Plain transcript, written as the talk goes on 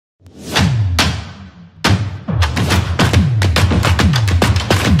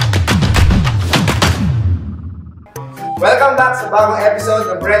Welcome back sa bagong episode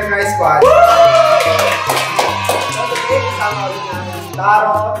ng Bren Esports. So today, kasama ulit namin si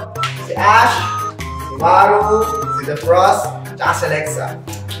Taro, si Ash, si Maru, si The Frost, tsaka si Alexa.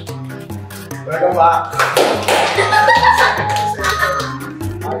 Welcome back.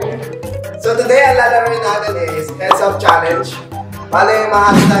 Okay. So today, ang lalaroin natin is Heads Up Challenge. Bale,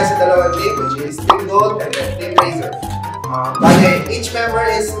 mahati tayo sa dalawang team, which is Team Gold and then Team Razor. Bale, each member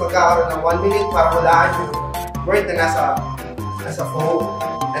is magkakaroon ng 1 minute para hulaan yung word na nasa phone.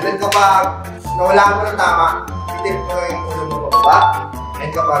 And then kapag nawalaan mo ng tama, titip mo yung ulo mo pababa. And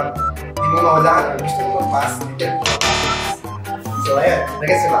kapag hindi mo mawalaan or gusto mo mag-pass, titip mo mag-pass. So ayun,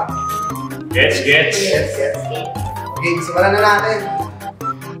 nag-gets ba? Gets. Okay, simulan na natin.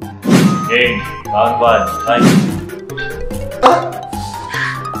 Game, round 1, fight.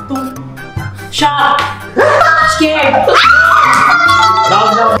 Shock! Scared!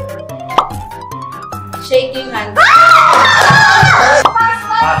 Down. Shaking hands.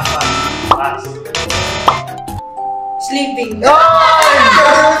 Pass. Sleeping.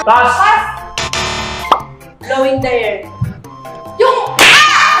 Pass. Blowing the air. Yung!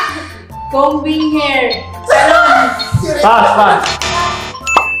 Combing hair. Salon. Pass.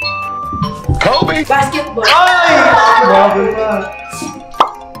 Kobe! Basketball. Ay! Grabe na.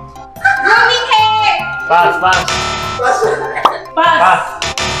 Grooming hair. Pass. Volleyball. Pass.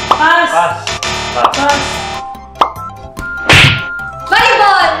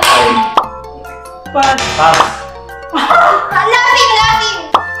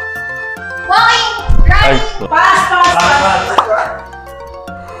 Laughing. Walking. Running. Pass.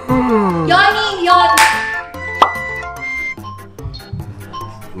 Yawning.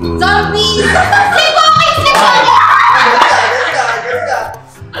 Zombie. Sleepwalking.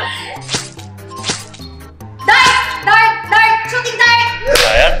 Dart. Shooting dart.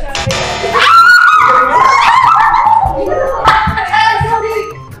 Ayan.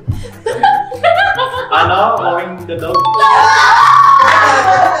 Going the dog.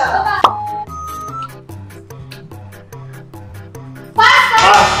 Pass.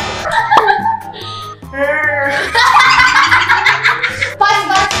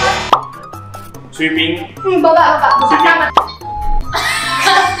 Sweeping. Baba.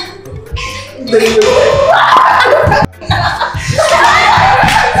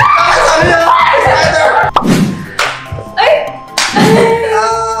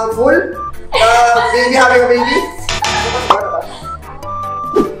 Full? Baby having a baby?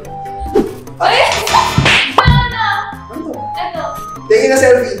 Taking a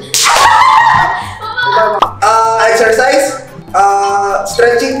selfie. Exercise.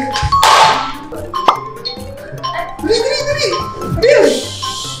 Stretching. Dali.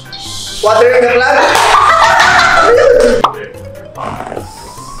 Watering the plant.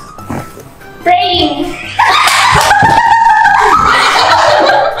 Praying.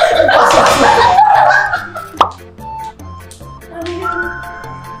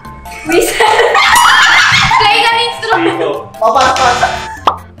 Playing an instrument. Pass.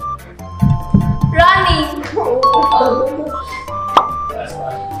 Running.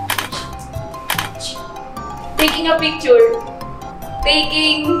 Taking a picture.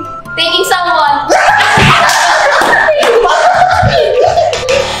 Taking someone.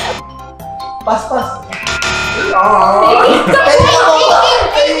 Pass.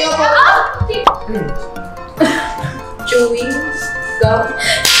 Chewing gum.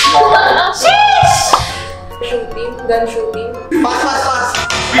 Gun shooting. Pass.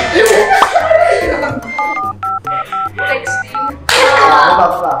 Texting.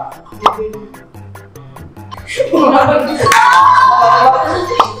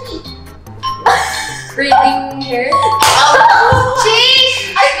 Braiding hair.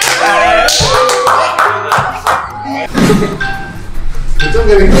 Cheese! Ito ang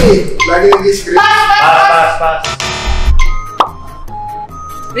galing ko eh. Lagi nag-script. Pass.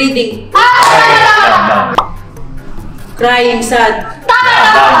 Reading. Crying sad.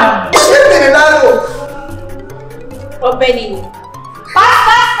 Siyempre, nilalo. Opening.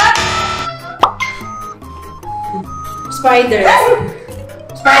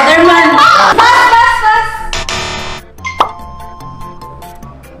 Spider-Man.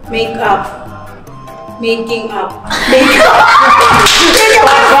 Makeup. Making up.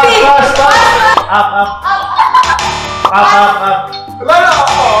 Up.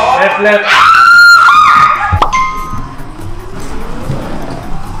 Left.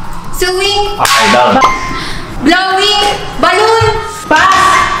 Sewing. Down. Blowing. Balloon. Pass.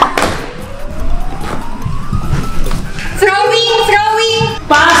 Throwing.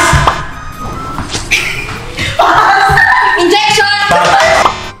 Pass. Injection.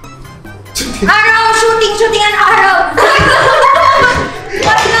 Arrow. Shooting an arrow.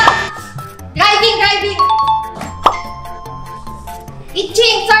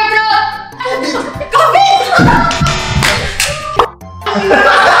 Itching. Sore throat. COVID.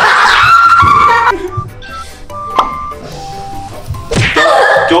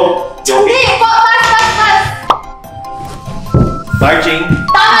 Joke. Hindi. Joking. Pass. Marching.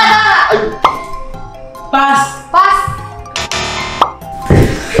 Tama. Pass. Pass.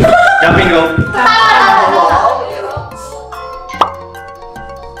 Jumping rope. Wow.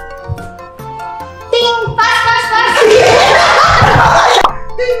 Ting. Pass.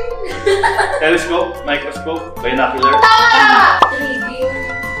 Telescope. Microscope. Binocular. Tama.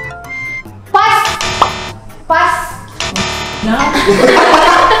 Pass. Na.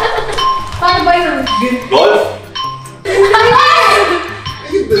 Paano ba yun? Golf. Ayun ba?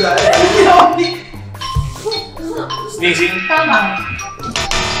 Sneezing. Tama.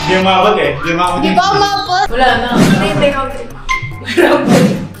 Hindi umabot eh. Hindi umabot. Di ba umabot? Wala na.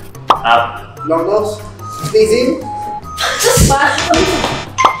 Up. Long nose. Sneezing. Pass.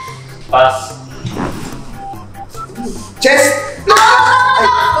 Pass. Chest.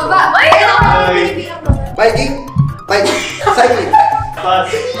 Baba. Ay. Biking. Cycling. Pass.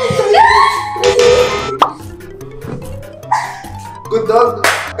 Good dog.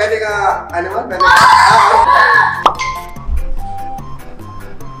 Pwede ka, ano man? Pwede ka.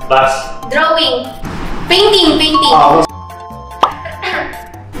 Pass. Drawing. Painting. Ah,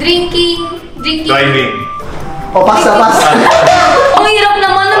 Drinking. Driving. oh, pass. Ang hirap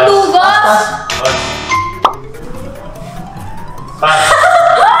naman ng tugas. Pass. Pass.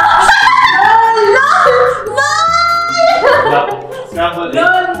 Scramble.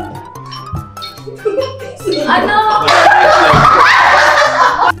 Ano?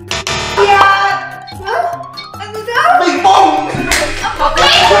 Ano daw? Big bong!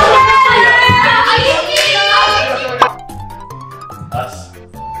 Pass.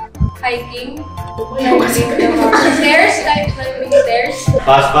 Hiking. Stairs. Climbing stairs.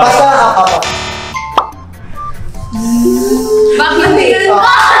 Pass. Pass. Vacuuming.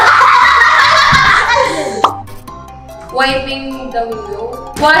 Wiping the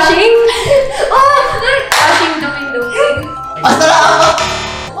window. Washing. Washing the window. Basta lang!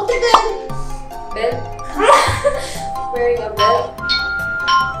 Belt. Wearing a belt.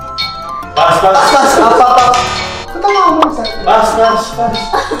 Pass. Pass. Tama mo sa Pass. Pass!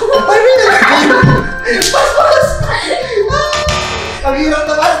 Ang hirap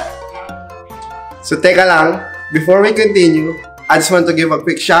naman! So teka lang, before we continue, I just want to give a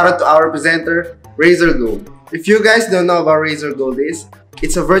quick shout out to our presenter, Razer Gold. If you guys don't know about Razer Gold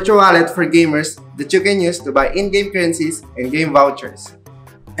it's a virtual wallet for gamers that you can use to buy in-game currencies and game vouchers.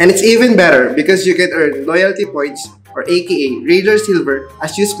 And it's even better because you can earn loyalty points or aka Razer Silver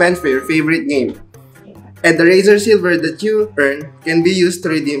as you spend for your favorite game. And the Razer Silver that you earn can be used to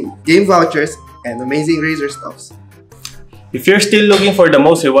redeem game vouchers and amazing Razer stuffs. If you're still looking for the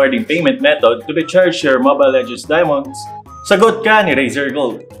most rewarding payment method to recharge your Mobile Legends diamonds, sagot ka ni Razer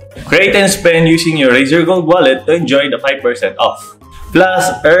Gold. Create and spend using your Razer Gold wallet to enjoy the 5% off. Plus,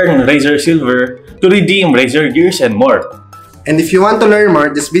 earn Razer Silver to redeem Razer Gears and more. And if you want to learn more,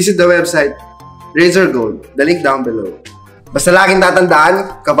 just visit the website Razer Gold, the link down below. Basta laging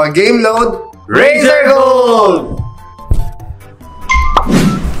tatandaan, kapag game load, Razer Gold!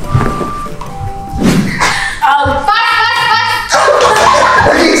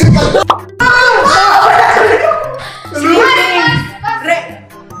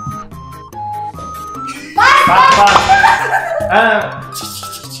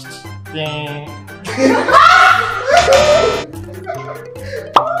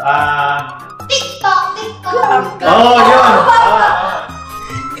 TikTok. Oh, yun!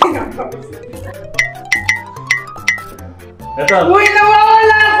 Ito. Uy,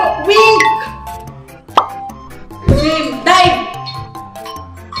 nawawala ako! Wink! Swim! Dive!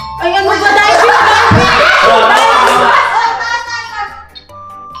 Ay, ano ba? Diving!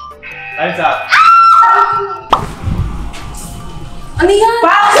 Time's up. Ano yan?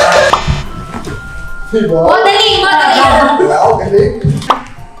 Pass! Diba? Modeling. Wow, galing.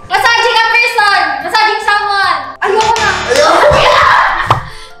 Massaging a person. Massaging someone. Ayoko na.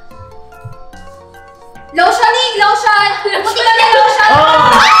 Lotion. Buti ka na lotion.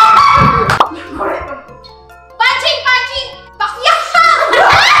 Punching. Pakyak ka.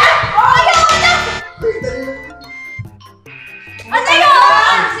 Ayoko na. Ano yun?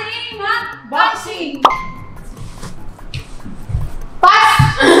 Boxing, ha? Boxing! Pass.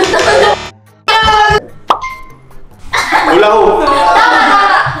 Hula hoop.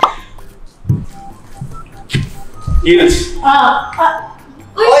 Heels.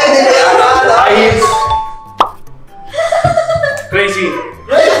 Uy. Oy, hindi ko yan. High heels. Crazy.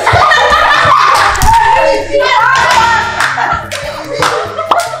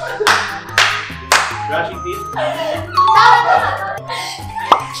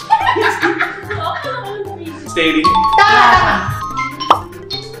 steady. Tama.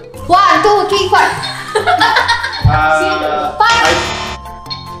 1, 2, 3, 4. 5.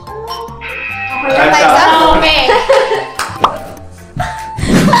 Time's up. Okay.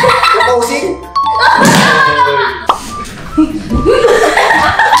 Proposing?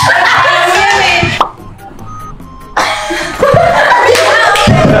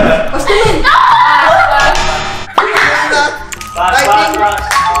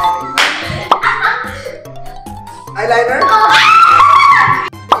 Eyeliner?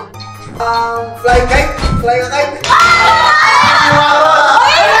 Fly kite? Fly a kite?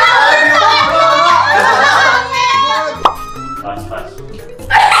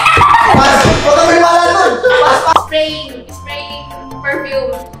 Huwag kang maniwala dun! Spraying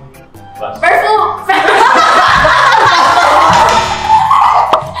perfume. Pass. Perfume!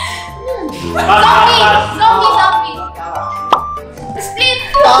 Zombie! Split!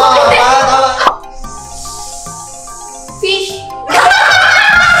 Tama. Fish!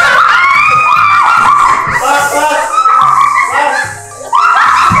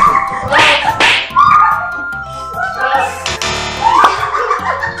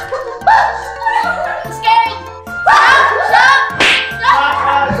 Scared!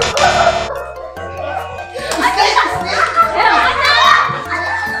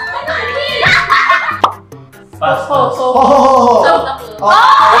 Pass.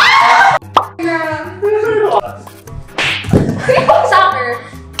 Soccer!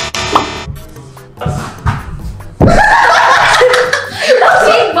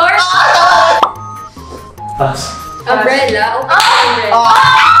 Skateboard! Pass. Umbrella? Umbrella.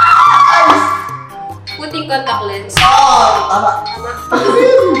 Puting contact lens. Tama.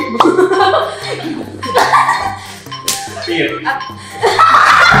 Here.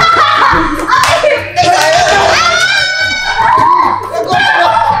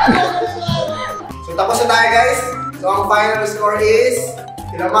 So tapos na tayo guys. So ang final score is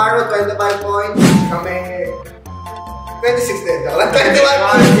Kilamaro 25 points. Kami 26 din. 21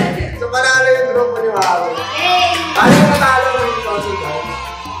 points. So panalo yung grupo ni Maro. Ano yung natalo ng Iponsing guys?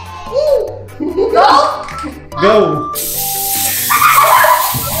 Go! Go!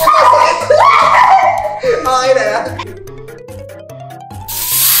 Okay na yan.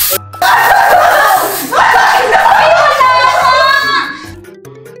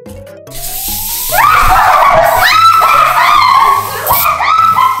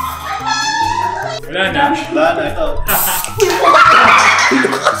 Wala na ito.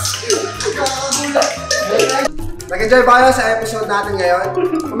 Nag-enjoy ba kayo sa episode natin ngayon?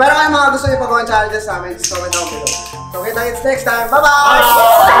 Kung meron kayong mga gusto nyo pagawa challenges sa amin, just comment down below. So kita-kits next time. Bye-bye!